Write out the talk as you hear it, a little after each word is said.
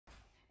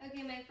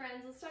Okay, my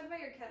friends, let's talk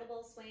about your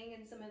kettlebell swing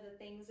and some of the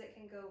things that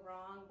can go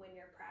wrong when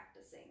you're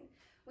practicing.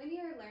 When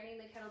you're learning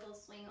the kettlebell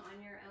swing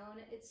on your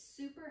own, it's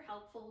super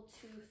helpful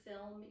to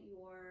film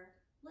your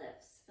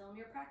lifts, film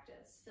your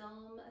practice,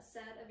 film a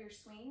set of your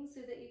swings so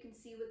that you can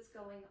see what's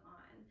going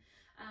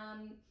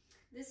on.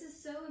 This is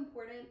so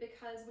important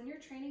because when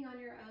you're training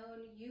on your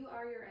own, you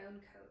are your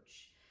own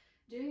coach.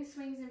 Doing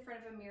swings in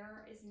front of a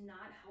mirror is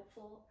not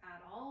helpful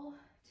at all.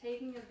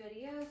 Taking a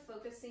video,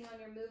 focusing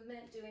on your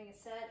movement, doing a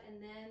set,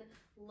 and then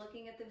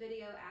looking at the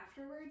video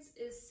afterwards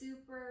is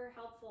super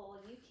helpful.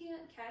 You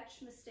can't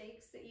catch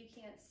mistakes that you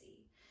can't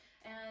see.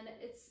 And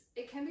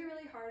it can be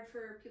really hard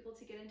for people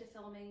to get into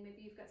filming.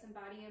 Maybe you've got some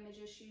body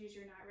image issues,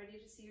 you're not ready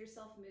to see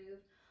yourself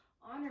move.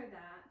 Honor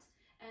that.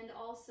 And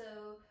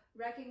also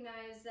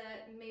recognize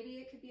that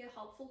maybe it could be a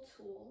helpful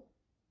tool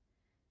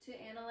to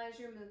analyze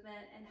your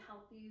movement and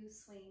help you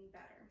swing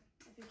better.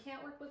 If you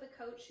can't work with a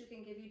coach who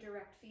can give you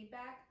direct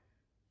feedback,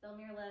 film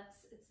your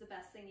lifts. It's the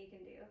best thing you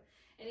can do.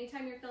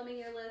 Anytime you're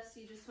filming your lifts,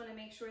 you just want to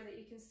make sure that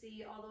you can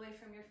see all the way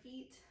from your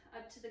feet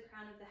up to the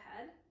crown of the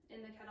head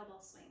in the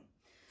kettlebell swing.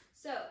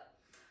 So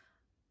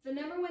the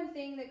number one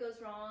thing that goes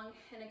wrong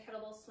in a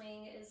kettlebell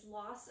swing is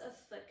loss of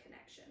foot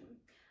connection.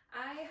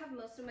 I have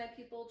most of my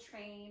people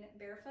train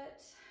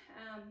barefoot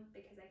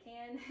because I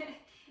can.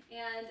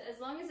 And as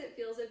long as it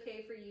feels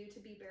okay for you to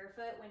be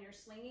barefoot when you're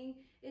swinging,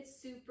 it's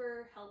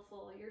super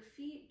helpful. Your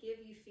feet give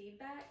you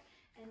feedback,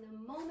 and the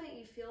moment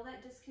you feel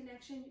that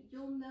disconnection,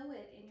 you'll know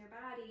it in your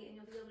body and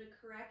you'll be able to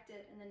correct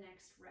it in the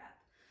next rep.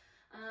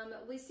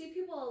 We see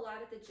people a lot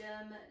at the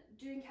gym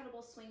doing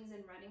kettlebell swings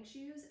in running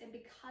shoes, and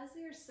because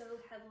they are so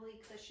heavily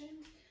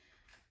cushioned,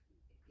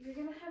 you're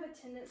gonna have a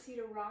tendency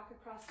to rock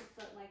across the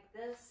foot like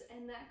this,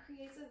 and that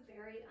creates a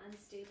very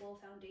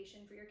unstable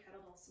foundation for your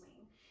kettlebell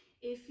swing.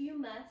 If you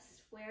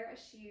must wear a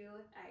shoe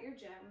at your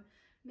gym,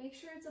 make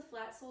sure it's a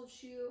flat-soled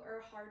shoe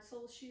or a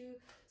hard-soled shoe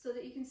so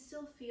that you can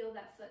still feel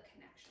that foot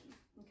connection,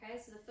 okay?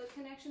 So the foot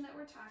connection that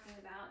we're talking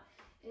about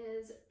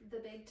is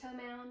the big toe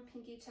mound,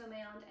 pinky toe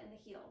mound, and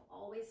the heel,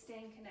 always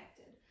staying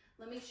connected.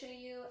 Let me show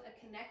you a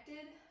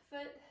connected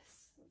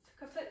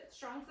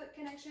strong foot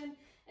connection,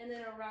 and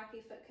then a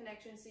rocky foot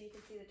connection so you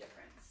can see the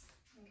difference,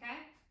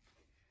 okay?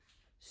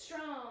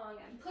 Strong,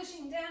 I'm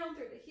pushing down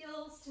through the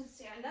heels to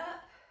stand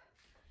up,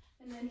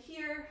 and then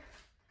here,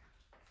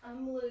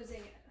 I'm losing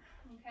it,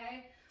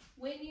 okay?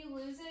 When you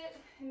lose it,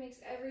 it makes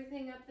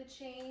everything up the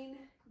chain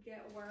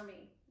get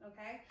wormy,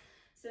 okay?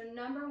 So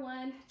number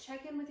one,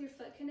 check in with your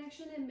foot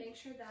connection and make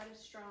sure that is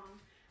strong.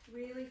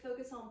 Really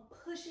focus on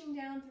pushing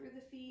down through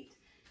the feet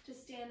to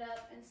stand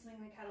up and swing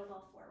the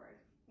kettlebell forward,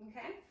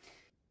 okay?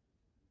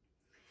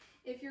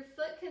 If your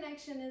foot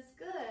connection is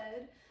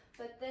good,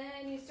 but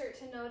then you start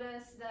to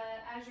notice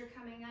that as you're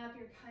coming up,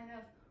 you're kind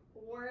of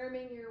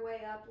worming your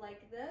way up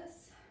like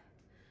this.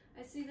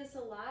 I see this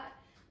a lot.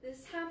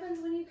 This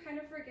happens when you kind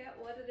of forget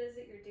what it is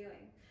that you're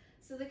doing.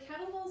 So the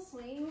kettlebell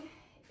swing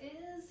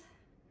is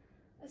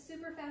a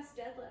super fast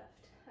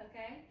deadlift,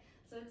 okay?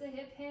 So it's a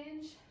hip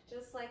hinge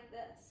just like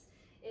this.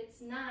 It's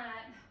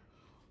not,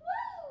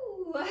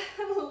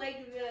 woo,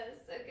 like this,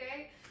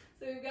 okay?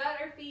 So we've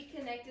got our feet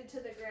connected to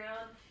the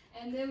ground,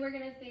 and then we're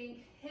gonna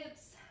think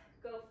hips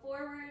go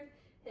forward,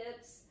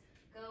 hips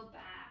go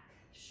back.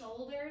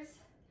 Shoulders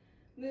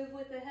move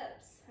with the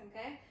hips,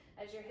 okay?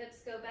 As your hips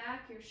go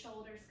back, your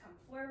shoulders come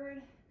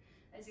forward.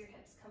 As your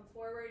hips come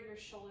forward, your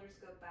shoulders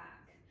go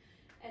back.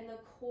 And the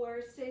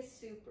core stays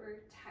super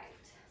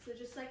tight. So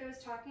just like I was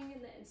talking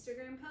in the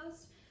Instagram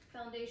post,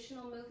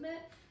 foundational movement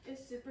is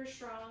super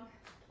strong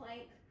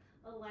plank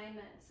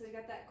alignment. So we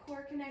got that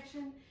core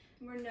connection,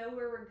 and we know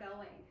where we're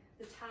going.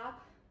 The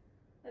top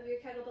of your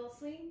kettlebell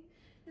swing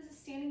is a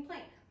standing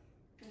plank,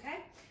 okay?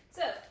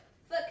 So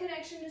foot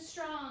connection is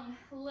strong,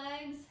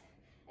 legs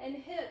and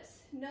hips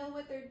know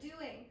what they're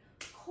doing.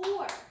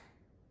 Core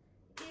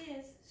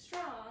is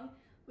strong.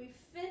 We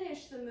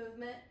finish the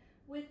movement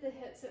with the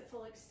hips at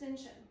full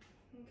extension,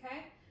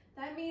 okay?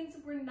 That means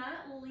we're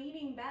not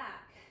leaning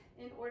back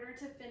in order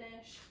to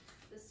finish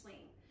the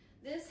swing.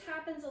 This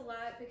happens a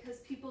lot because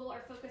people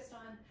are focused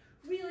on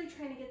really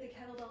trying to get the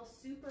kettlebell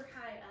super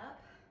high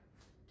up.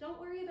 Don't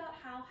worry about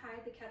how high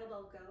the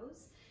kettlebell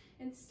goes.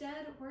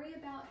 Instead, worry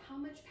about how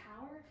much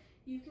power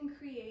you can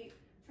create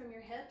from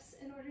your hips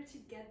in order to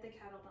get the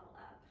kettlebell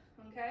up,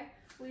 okay?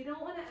 We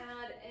don't want to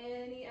add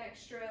any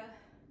extra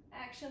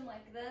action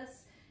like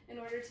this in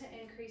order to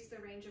increase the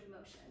range of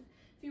motion.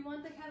 If you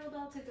want the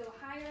kettlebell to go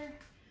higher,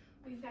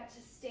 we've got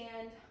to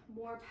stand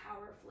more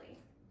powerfully,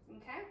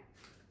 okay?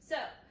 So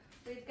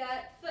we've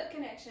got foot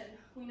connection.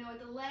 We know what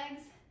the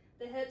legs,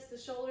 the hips, the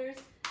shoulders,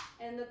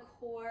 and the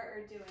core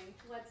are doing.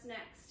 What's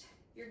next?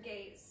 Your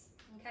gaze,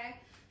 okay?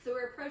 So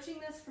we're approaching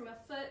this from a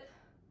foot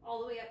all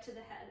the way up to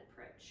the head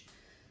approach.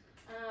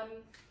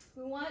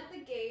 We want the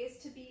gaze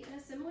to be in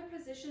a similar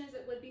position as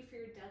it would be for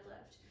your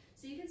deadlift.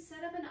 So you can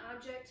set up an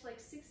object like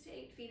 6 to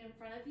 8 feet in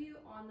front of you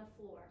on the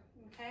floor,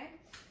 okay?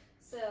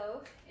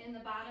 So in the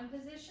bottom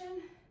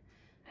position,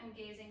 I'm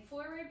gazing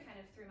forward, kind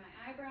of through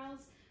my eyebrows.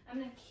 I'm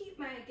gonna keep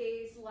my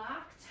gaze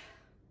locked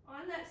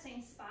on that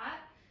same spot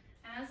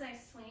as I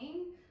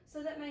swing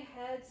so that my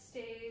head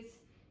stays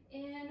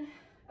in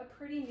a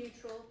pretty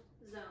neutral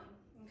zone,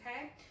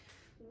 okay?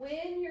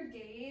 When your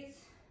gaze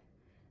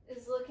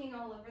is looking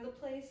all over the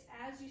place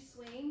as you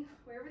swing,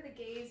 wherever the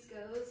gaze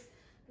goes,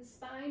 the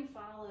spine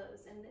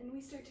follows, and then we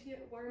start to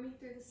get wormy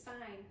through the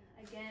spine.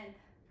 Again,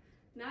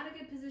 not a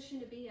good position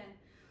to be in.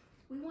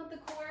 We want the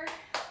core,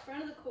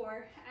 front of the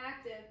core,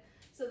 active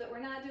so that we're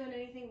not doing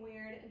anything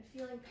weird and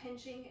feeling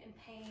pinching and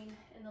pain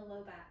in the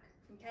low back,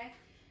 okay?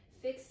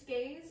 Fixed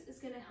gaze is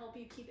gonna help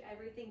you keep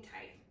everything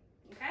tight,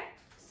 okay?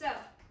 So,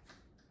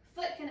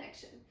 foot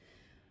connection.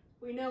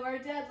 We know our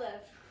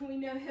deadlift, we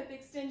know hip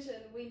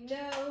extension, we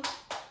know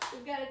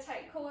we've got a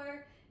tight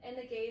core and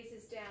the gaze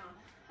is down.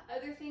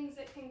 Other things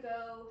that can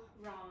go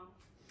wrong,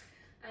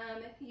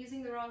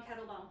 using the wrong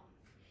kettlebell.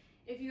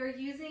 If you're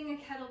using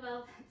a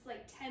kettlebell that's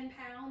like 10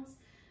 pounds,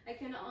 I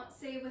can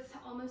say with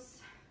almost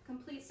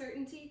complete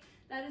certainty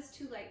that is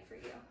too light for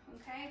you,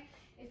 okay?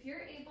 If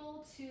you're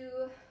able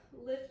to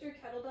lift your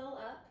kettlebell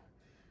up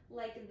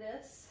like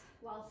this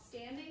while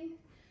standing,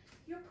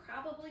 you're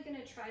probably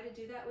gonna try to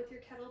do that with your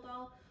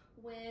kettlebell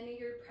when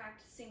you're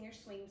practicing your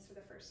swings for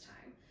the first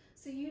time.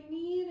 So you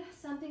need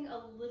something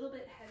a little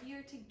bit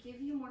heavier to give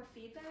you more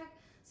feedback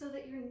so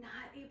that you're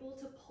not able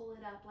to pull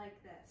it up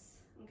like this,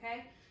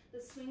 okay?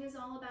 The swing is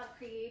all about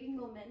creating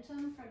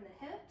momentum from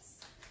the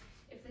hips.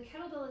 If the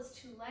kettlebell is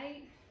too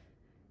light,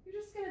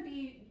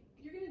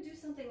 you're gonna do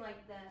something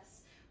like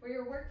this, where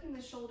you're working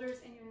the shoulders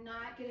and you're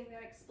not getting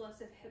that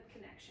explosive hip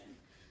connection.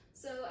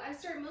 So I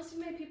start most of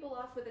my people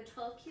off with a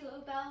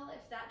 12-kilo bell.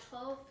 If that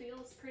 12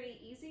 feels pretty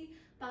easy,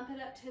 bump it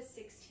up to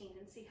 16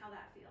 and see how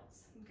that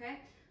feels, okay?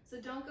 So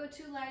don't go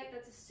too light,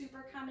 that's a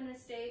super common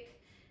mistake.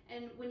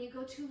 And when you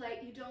go too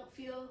light, you don't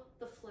feel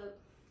the float,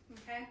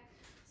 okay?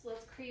 So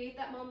let's create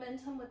that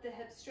momentum with the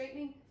hips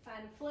straightening,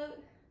 find a float,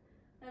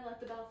 and let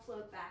the bell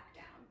float back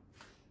down,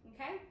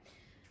 okay?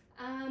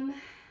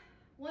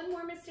 One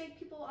more mistake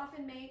people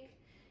often make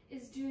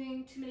is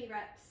doing too many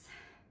reps,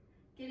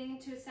 getting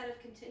into a set of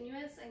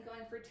continuous and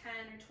going for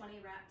 10 or 20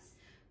 reps.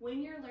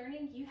 When you're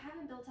learning, you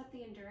haven't built up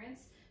the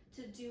endurance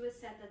to do a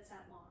set that's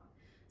that long.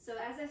 So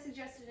as I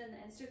suggested in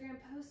the Instagram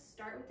post,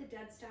 start with a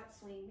dead stop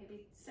swing,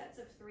 maybe sets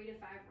of 3 to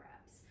 5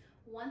 reps.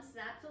 Once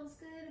that feels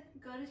good,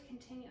 go to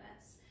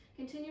continuous.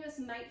 Continuous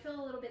might feel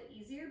a little bit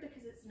easier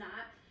because it's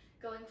not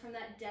going from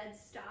that dead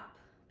stop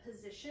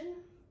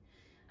position,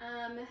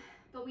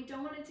 but we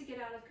don't want it to get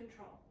out of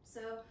control.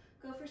 So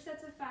go for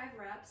sets of 5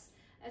 reps.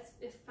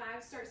 If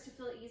 5 starts to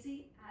feel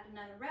easy, add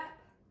another rep,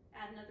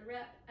 add another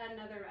rep, add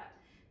another rep.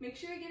 Make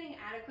sure you're getting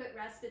adequate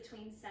rest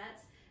between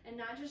sets and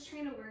not just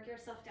trying to work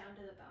yourself down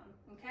to the bone,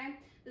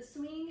 okay? The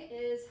swing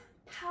is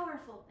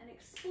powerful and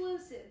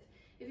explosive.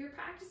 If you're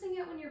practicing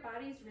it when your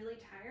body's really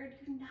tired,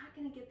 you're not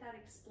gonna get that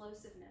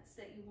explosiveness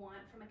that you want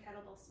from a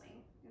kettlebell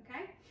swing,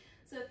 okay?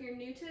 So if you're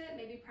new to it,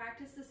 maybe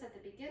practice this at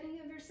the beginning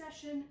of your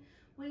session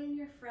when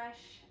you're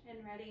fresh and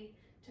ready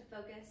to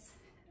focus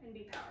and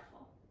be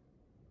powerful.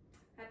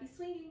 Happy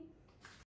swinging.